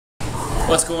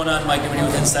What's going on, Mike Neumann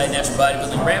with Inside Natural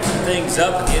Bodybuilding, wrapping things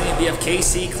up at the NANBF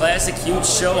KC Classic, huge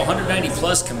show, 190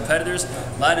 plus competitors,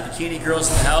 a lot of bikini girls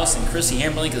in the house, and Krissy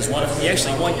Hamerlink is one of them. You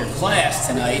actually won your class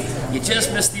tonight. You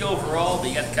just missed the overall, but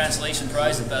you got the consolation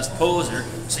prize of best poser,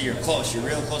 so you're close. You're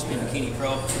real close to being bikini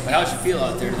pro. But how'd you feel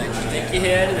out there tonight? Did you think you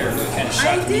had it, or were you kind of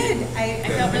shocked? I did. I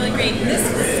felt really great. This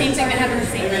was the same thing that happened to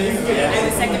St. I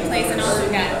was second place and also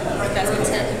got best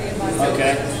content.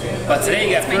 Okay. But today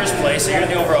you got first place, so you're in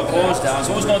the overall pose down. So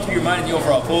what was going through your mind in the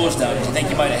overall pose down? Did you think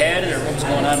you might have had it, or what was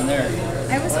going on in there?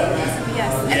 I was hoping,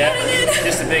 yes. Yeah, I thought I did.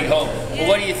 Just a big hope. Yeah. Well,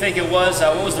 what do you think it was?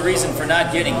 What was the reason for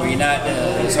not getting? Were you not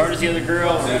as hard as the other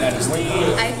girl? Were you not as lean?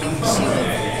 I think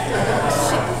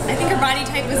I think her body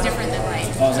type was different than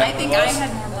mine. Oh, I think I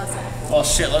had more muscle. Well,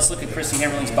 shit, let's look at Krissy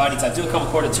Hamerlink's body type. Do a couple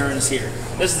quarter turns here.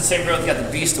 This is the same girl that got the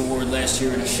Beast Award last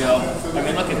year in the show. I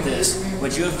mean, look at this.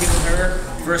 Would you have given her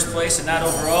first place and not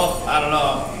overall? I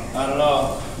don't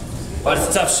know. But it's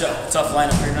a tough show. Tough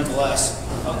lineup here nonetheless.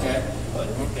 Okay. But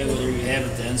there you have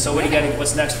it then. So what do you got?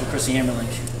 What's next for Krissy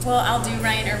Hamerlink? Well, I'll do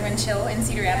Ryan Irwin's show in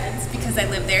Cedar Rapids because I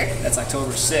live there. That's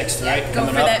October 6th, right? Go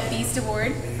for that Beast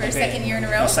Award for a second year in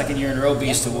a row. Second year in a row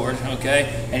Beast Award,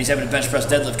 okay? And he's having a bench press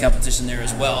deadlift competition there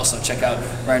as well, so check out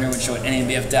Ryan Irwin's show at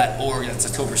nanbf.org. That's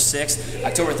October 6th.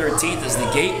 October 13th is the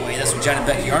Gateway. That's what John and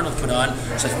Becky Arnold put on.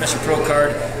 So if you miss your pro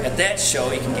card at that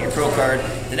show, you can get your pro card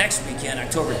the next weekend,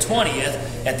 October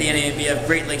 20th, at the NANBF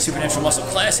Great Lakes Supernatural Muscle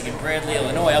Classic in Bradley,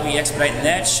 Illinois. I'll be expediting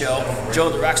that show. Joe,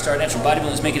 the Rockstar Natural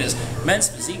Bodybuilder, is making his men's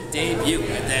physique debut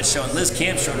at that show, and Liz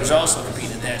Camstroder is also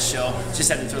competing at that show. Just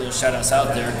had to throw those shout outs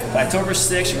out there. But October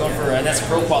 6th, you're going for that's a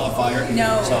pro qualifier.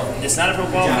 No. So it's not a pro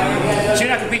qualifier. So you're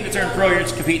not competing to turn pro, you're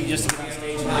just competing just to get on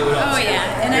stage and do it all. Oh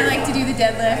yeah, and I like to do the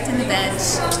deadlift and the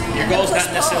bench. Your goal is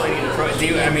not necessarily to get a pro.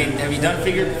 Have you done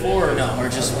figure before or no? Or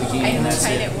just bikini and that's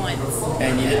tried it? it once.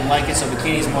 And you didn't like it, so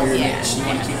bikini's more your niche. You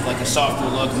want to keep like a softer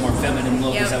look, a more feminine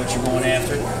look. Is that what you're going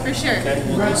after? For sure. Okay,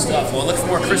 well, good stuff. Well, look for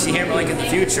more Krissy Hamerlink in the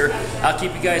future. I'll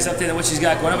keep you guys updated on what she's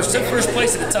got going on. But she took first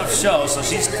place at a tough show, so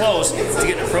she's close to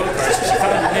getting a pro card. So she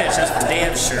found her niche, that's for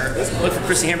damn sure. Look for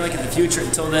Krissy Hamerlink in the future.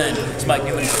 Until then, it's Mike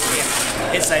Neumann.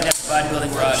 Inside Natural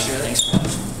Bodybuilding. We're out here. Thanks.